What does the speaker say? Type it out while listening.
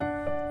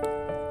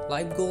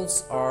Life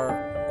goals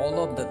are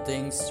all of the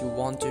things you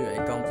want to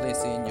accomplish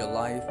in your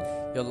life.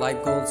 Your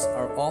life goals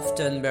are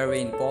often very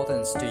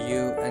important to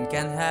you and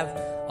can have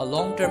a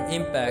long-term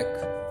impact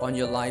on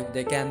your life.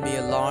 They can be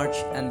large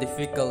and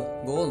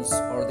difficult goals,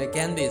 or they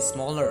can be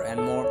smaller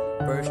and more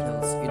personal.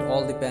 It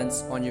all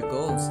depends on your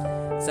goals.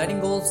 Setting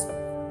goals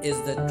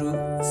is the true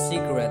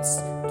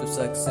secrets to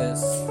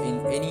success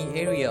in any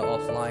area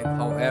of life.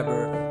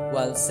 However,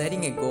 while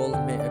setting a goal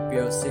may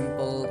appear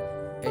simple,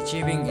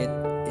 achieving it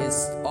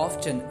is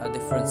often a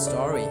different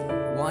story.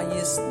 Why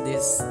is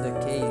this the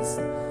case?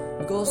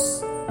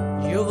 Because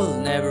you will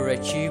never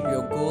achieve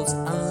your goals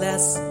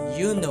unless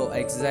you know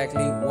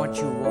exactly what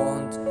you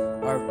want,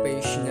 are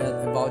passionate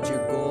about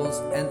your goals,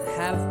 and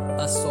have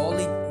a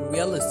solid,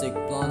 realistic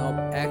plan of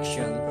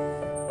action.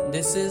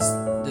 This is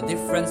the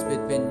difference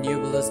between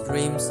nebulous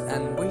dreams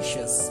and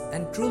wishes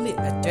and truly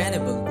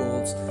attainable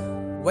goals.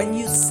 When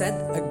you set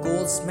a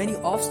goals, many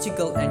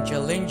obstacles and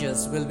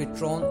challenges will be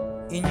thrown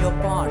in your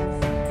path.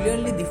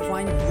 Clearly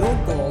define your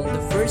goal.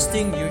 The first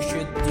thing you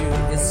should do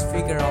is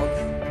figure out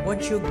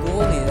what your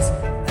goal is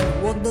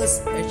and what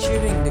does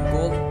achieving the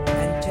goal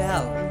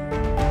entail.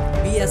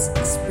 Be as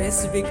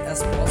specific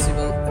as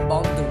possible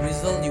about the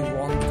result you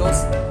want,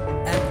 because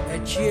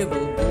an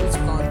achievable goals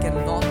plan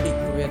cannot be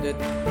created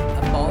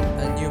about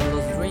a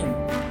nebulous dream.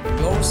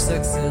 Your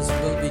success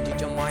will be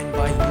determined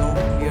by your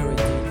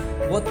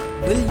clarity. What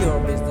will your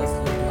business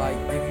look like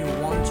if you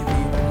want to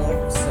be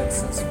more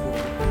successful?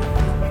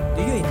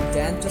 Do you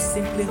intend to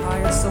simply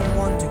hire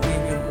someone to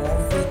give you more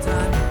free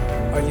time?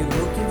 Are you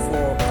looking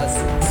for a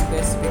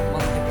specific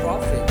monthly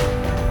profit?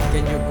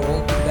 Can your goal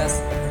be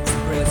best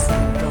expressed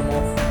in terms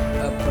of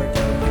a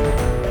particular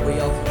way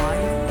of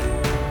life?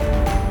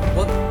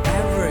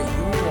 Whatever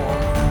you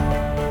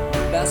want,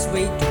 the best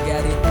way to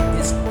get it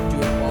is to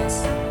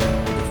pause.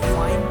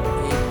 Define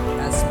it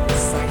as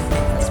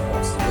precisely as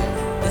possible.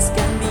 This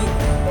can be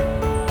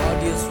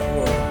arduous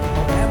work.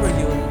 However,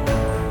 you'll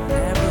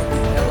never be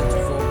able to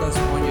focus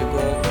on your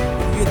goal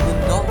if you do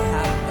not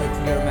have a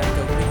clear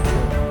mental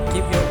picture.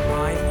 Keep your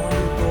eye on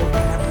your goal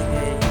every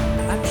day.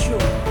 I'm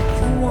sure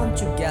you want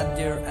to get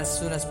there as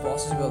soon as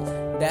possible.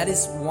 That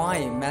is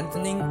why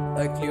maintaining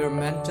a clear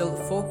mental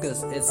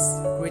focus is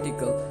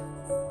critical.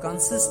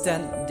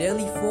 Consistent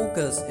daily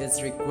focus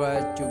is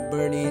required to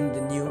burn in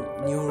the new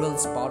neural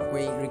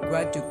pathway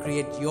required to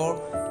create your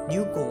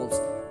new goals.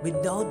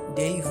 Without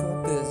daily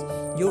focus,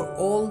 your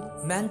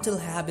old mental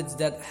habits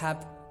that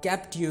have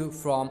kept you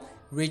from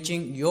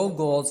reaching your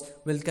goals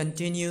will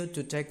continue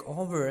to take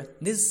over.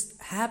 This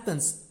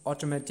happens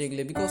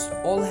automatically because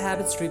all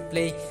habits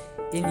replay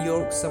in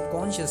your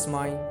subconscious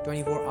mind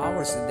 24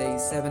 hours a day,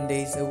 7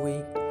 days a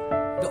week.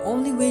 The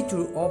only way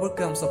to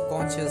overcome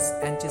subconscious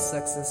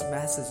anti-success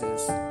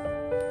messages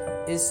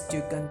is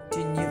to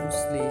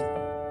continuously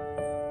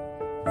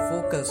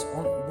focus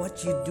on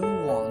what you do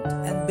want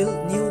and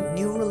build new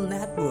neural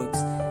networks.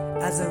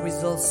 As a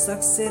result,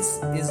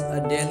 success is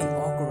a daily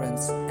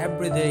occurrence.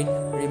 Every day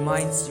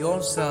reminds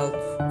yourself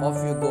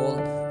of your goal.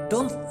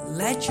 Don't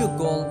let your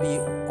goal be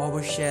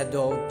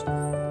overshadowed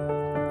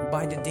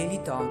by the daily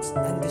tasks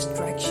and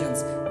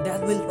distractions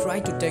that will try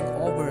to take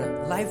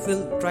over. Life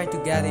will try to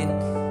get in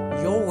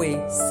your way.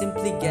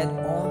 Simply get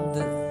on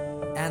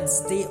and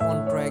stay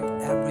on track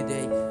every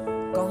day.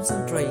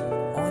 Concentrate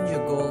on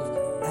your goals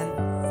and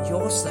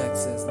your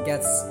success.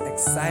 Get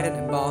excited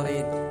about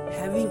it.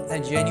 Having a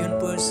genuine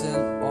pursuit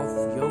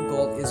of your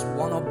goal is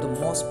one of the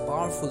most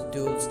powerful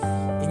tools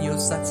in your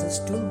success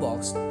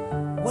toolbox.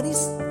 What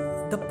is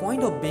the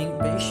point of being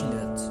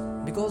passionate?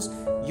 Because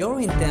your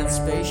intense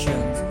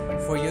passion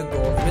for your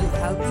goal will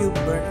help you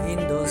burn in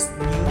those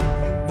new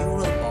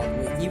neural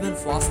pathways even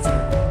faster.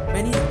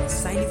 Many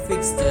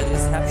scientific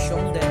studies have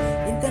shown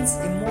that intense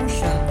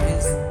emotion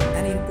is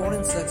an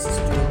important success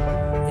tool.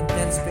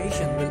 Intense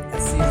passion will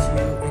assist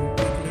you in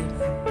quickly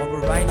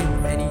overriding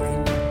any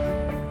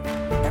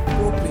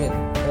inappropriate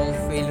or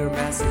failure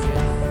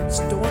messages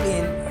stored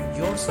in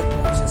your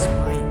subconscious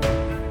mind.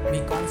 Be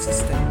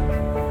consistent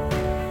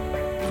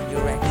in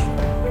your action.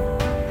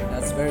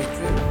 That's very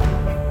true.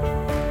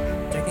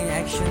 Taking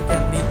action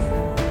can be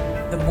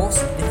the most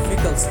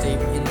difficult step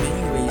in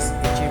many ways.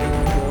 Achieving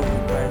a goal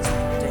requires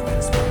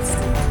taking small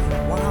steps,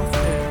 one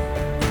after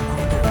the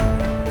other.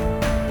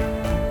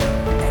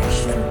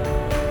 Action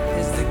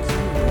is the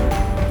key word.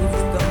 If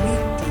you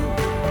commit to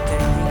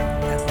taking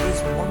at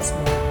least one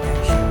small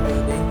action per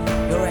day,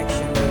 your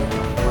action will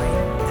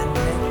combine and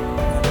make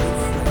a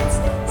difference.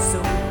 So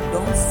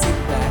don't sit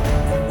back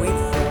and wait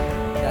for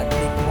that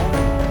big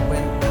moment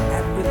when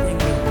everything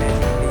will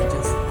magically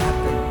just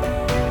happen.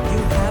 You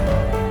have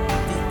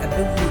the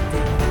ability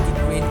to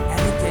create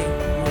anything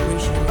you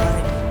wish in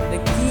life. The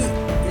key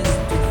is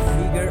to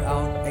figure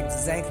out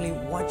exactly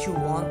what you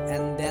want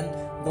and then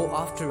go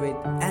after it,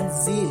 and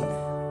zeal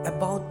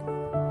about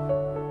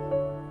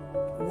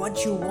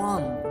what you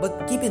want.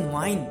 But keep in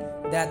mind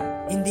that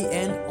in the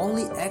end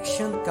only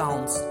action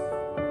counts.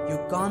 You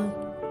can't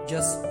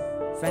just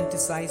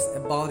fantasize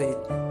about it.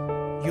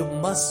 You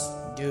must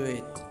do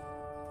it.